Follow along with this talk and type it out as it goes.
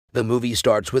The movie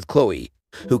starts with Chloe,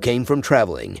 who came from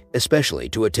traveling, especially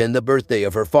to attend the birthday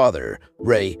of her father,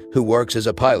 Ray, who works as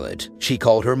a pilot. She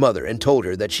called her mother and told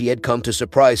her that she had come to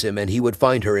surprise him and he would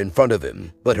find her in front of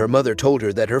him. But her mother told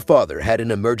her that her father had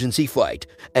an emergency flight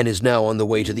and is now on the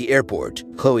way to the airport.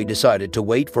 Chloe decided to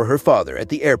wait for her father at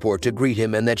the airport to greet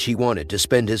him and that she wanted to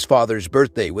spend his father's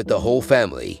birthday with the whole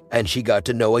family. And she got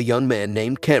to know a young man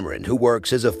named Cameron who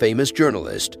works as a famous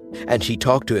journalist, and she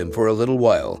talked to him for a little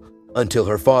while, until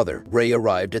her father, Ray,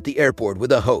 arrived at the airport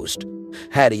with a host,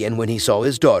 Hattie, and when he saw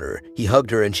his daughter, he hugged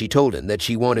her and she told him that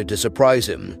she wanted to surprise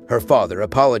him. Her father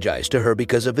apologized to her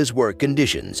because of his work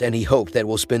conditions and he hoped that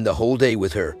will spend the whole day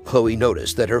with her. Chloe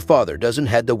noticed that her father doesn't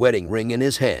have the wedding ring in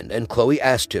his hand and Chloe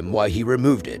asked him why he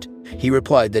removed it. He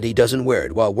replied that he doesn't wear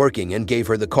it while working and gave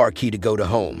her the car key to go to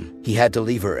home. He had to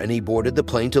leave her and he boarded the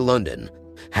plane to London.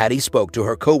 Hattie spoke to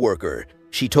her co-worker.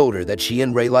 She told her that she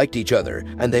and Ray liked each other,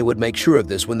 and they would make sure of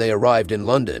this when they arrived in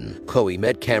London. Chloe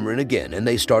met Cameron again, and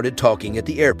they started talking at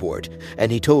the airport,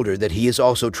 and he told her that he is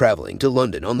also traveling to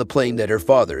London on the plane that her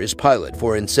father is pilot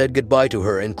for and said goodbye to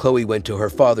her, and Chloe went to her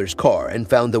father's car and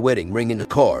found the wedding ring in the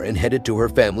car and headed to her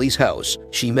family's house.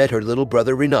 She met her little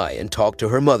brother Renai and talked to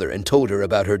her mother and told her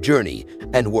about her journey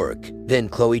and work. Then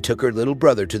Chloe took her little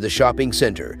brother to the shopping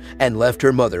center and left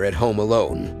her mother at home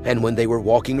alone. And when they were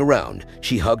walking around,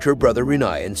 she hugged her brother Renai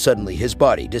and suddenly his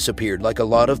body disappeared like a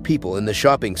lot of people in the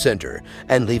shopping center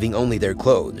and leaving only their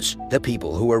clothes. The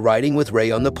people who were riding with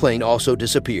Ray on the plane also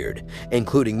disappeared,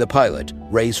 including the pilot,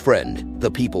 Ray's friend.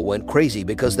 The people went crazy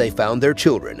because they found their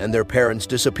children and their parents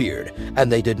disappeared, and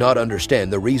they did not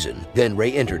understand the reason. Then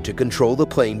Ray entered to control the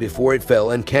plane before it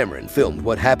fell, and Cameron filmed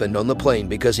what happened on the plane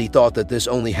because he thought that this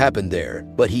only happened there.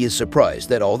 But he is surprised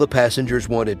that all the passengers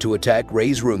wanted to attack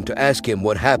Ray's room to ask him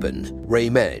what happened. Ray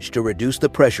managed to reduce the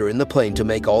pressure in the plane to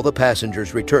make all the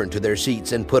passengers return to their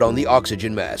seats and put on the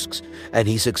oxygen masks, and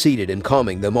he succeeded in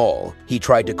calming them all. He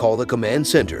tried to call the command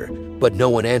center, but no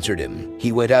one answered him.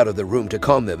 He went out of the room to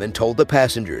calm them and told the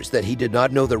passengers that he did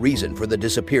not know the reason for the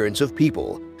disappearance of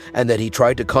people, and that he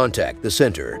tried to contact the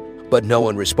center, but no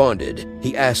one responded.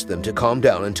 He asked them to calm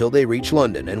down until they reached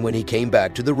London, and when he came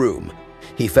back to the room,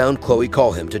 he found Chloe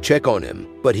call him to check on him,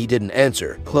 but he didn't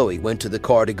answer. Chloe went to the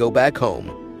car to go back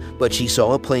home, but she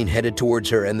saw a plane headed towards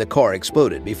her and the car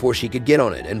exploded before she could get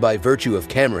on it, and by virtue of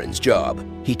Cameron's job,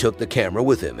 he took the camera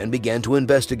with him and began to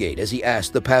investigate as he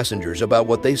asked the passengers about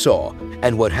what they saw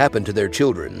and what happened to their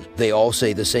children. They all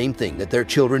say the same thing, that their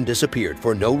children disappeared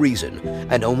for no reason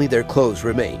and only their clothes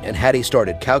remain, and Hattie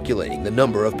started calculating the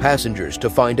number of passengers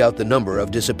to find out the number of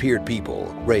disappeared people.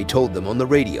 Ray told them on the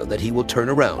radio that he will turn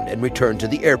around and return to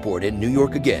the airport in New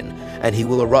York again, and he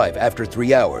will arrive after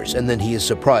 3 hours, and then he is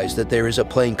surprised that there is a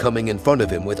plane coming in front of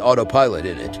him with autopilot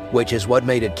in it, which is what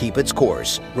made it keep its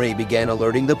course. Ray began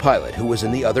alerting the pilot who was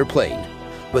in the other plane,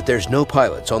 but there's no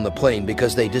pilots on the plane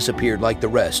because they disappeared like the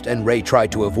rest, and Ray tried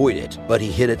to avoid it, but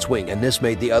he hit its wing and this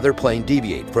made the other plane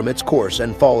deviate from its course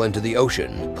and fall into the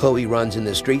ocean. Chloe runs in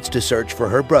the streets to search for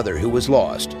her brother who was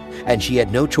lost, and she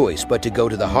had no choice but to go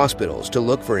to the hospitals to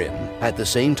look for him. At the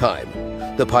same time,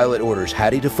 the pilot orders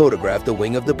Hattie to photograph the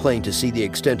wing of the plane to see the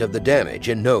extent of the damage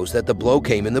and knows that the blow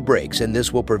came in the brakes and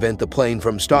this will prevent the plane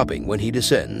from stopping when he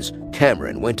descends.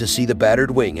 Cameron went to see the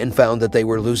battered wing and found that they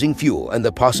were losing fuel and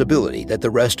the possibility that the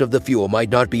rest of the fuel might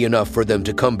not be enough for them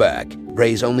to come back.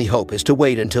 Ray's only hope is to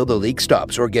wait until the leak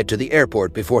stops or get to the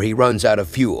airport before he runs out of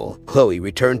fuel. Chloe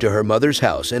returned to her mother's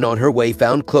house and on her way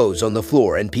found clothes on the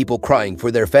floor and people crying for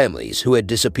their families who had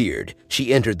disappeared.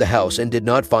 She entered the house and did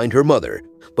not find her mother,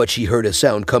 but she heard a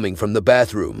sound coming from the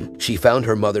bathroom. She found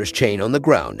her mother's chain on the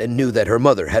ground and knew that her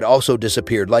mother had also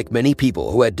disappeared like many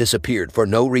people who had disappeared for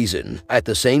no reason. At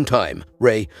the same time,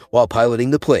 Ray, while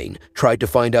piloting the plane, tried to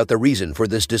find out the reason for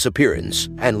this disappearance,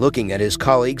 and looking at his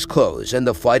colleagues' clothes and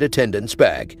the flight attendant's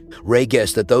bag, Ray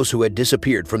guessed that those who had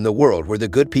disappeared from the world were the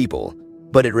good people.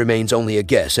 But it remains only a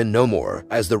guess and no more,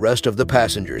 as the rest of the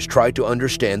passengers tried to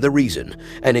understand the reason,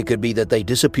 and it could be that they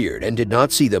disappeared and did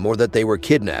not see them, or that they were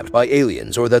kidnapped by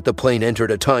aliens, or that the plane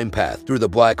entered a time path through the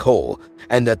black hole,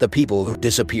 and that the people who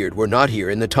disappeared were not here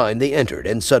in the time they entered,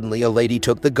 and suddenly a lady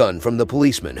took the gun from the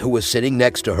policeman who was sitting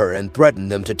next to her and threatened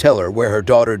them to tell her where her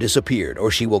daughter disappeared or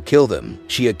she will kill them.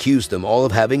 She accused them all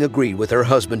of having agreed with her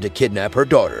husband to kidnap her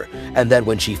daughter, and that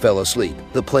when she fell asleep,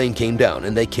 the plane came down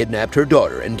and they kidnapped her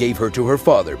daughter and gave her to her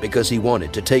father because he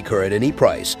wanted to take her at any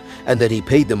price, and that he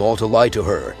paid them all to lie to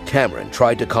her. Cameron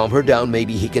tried to calm her down.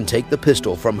 Maybe he can take the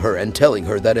pistol from her and telling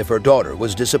her that if her daughter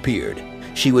was disappeared,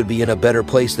 she would be in a better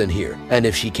place than here, and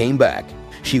if she came back,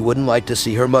 She wouldn't like to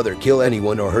see her mother kill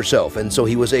anyone or herself, and so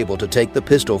he was able to take the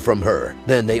pistol from her.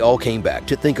 Then they all came back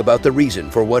to think about the reason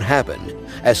for what happened.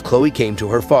 As Chloe came to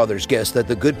her father's guess that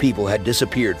the good people had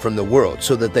disappeared from the world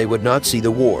so that they would not see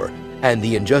the war and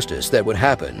the injustice that would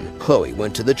happen, Chloe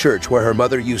went to the church where her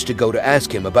mother used to go to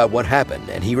ask him about what happened,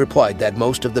 and he replied that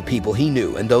most of the people he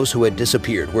knew and those who had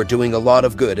disappeared were doing a lot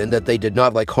of good and that they did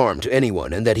not like harm to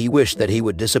anyone, and that he wished that he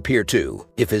would disappear too,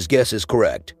 if his guess is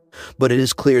correct. But it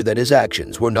is clear that his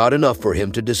actions were not enough for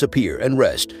him to disappear and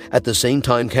rest. At the same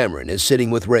time, Cameron is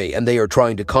sitting with Ray and they are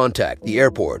trying to contact the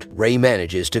airport. Ray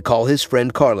manages to call his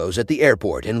friend Carlos at the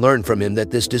airport and learn from him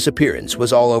that this disappearance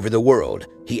was all over the world.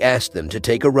 He asked them to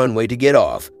take a runway to get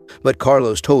off, but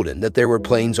Carlos told him that there were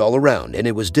planes all around and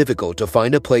it was difficult to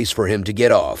find a place for him to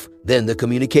get off. Then the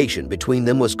communication between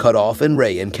them was cut off and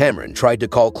Ray and Cameron tried to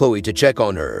call Chloe to check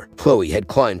on her. Chloe had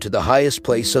climbed to the highest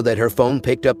place so that her phone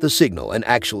picked up the signal, and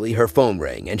actually her phone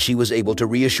rang and she was able to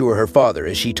reassure her father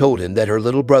as she told him that her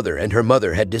little brother and her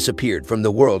mother had disappeared from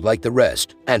the world like the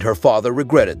rest, and her father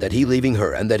regretted that he leaving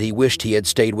her and that he wished he had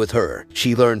stayed with her.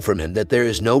 She learned from him that there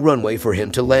is no runway for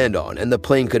him to land on and the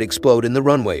plane could explode in the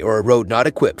runway or a road not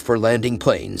equipped for landing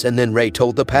planes. And then Ray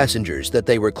told the passengers that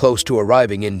they were close to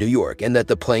arriving in New York and that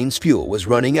the plane's fuel was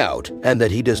running out and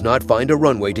that he does not find a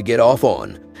runway to get off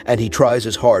on, and he tries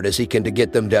as hard as he can to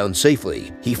get them down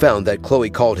safely. He found that Chloe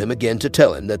called him again to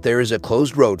tell him that there is a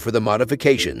closed road for the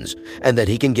modifications and that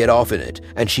he can get off in it,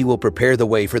 and she will prepare the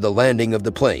way for the landing of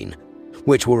the plane,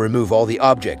 which will remove all the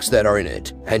objects that are in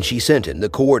it, and she sent him the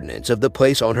coordinates of the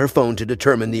place on her phone to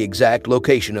determine the exact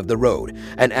location of the road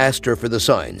and asked her for the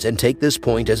signs and take this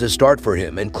point as a start for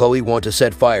him. And Chloe wanted to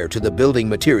set fire to the building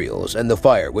materials and the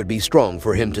fire would be strong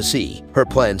for him to see. Her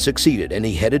plan succeeded and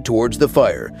he headed towards the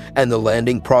fire and the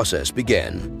landing process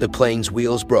began. The plane's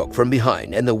wheels broke from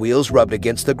behind and the wheels rubbed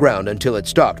against the ground until it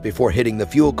stopped before hitting the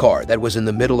fuel car that was in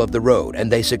the middle of the road,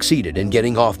 and they succeeded in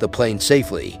getting off the plane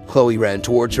safely. Chloe ran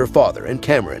towards her father and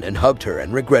Cameron and hugged her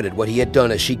and regretted what he had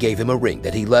done as she gave him a ring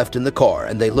that he left in the car,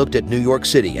 and they looked at New York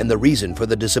City and the reason for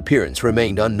the disappearance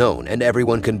remained unknown, and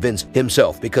everyone convinced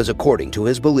himself because according to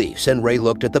his beliefs. And Ray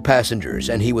looked at the passengers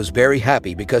and he was very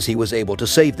happy because he was able to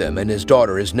save them and his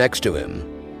daughter is next to him.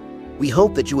 We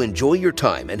hope that you enjoy your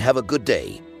time and have a good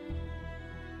day.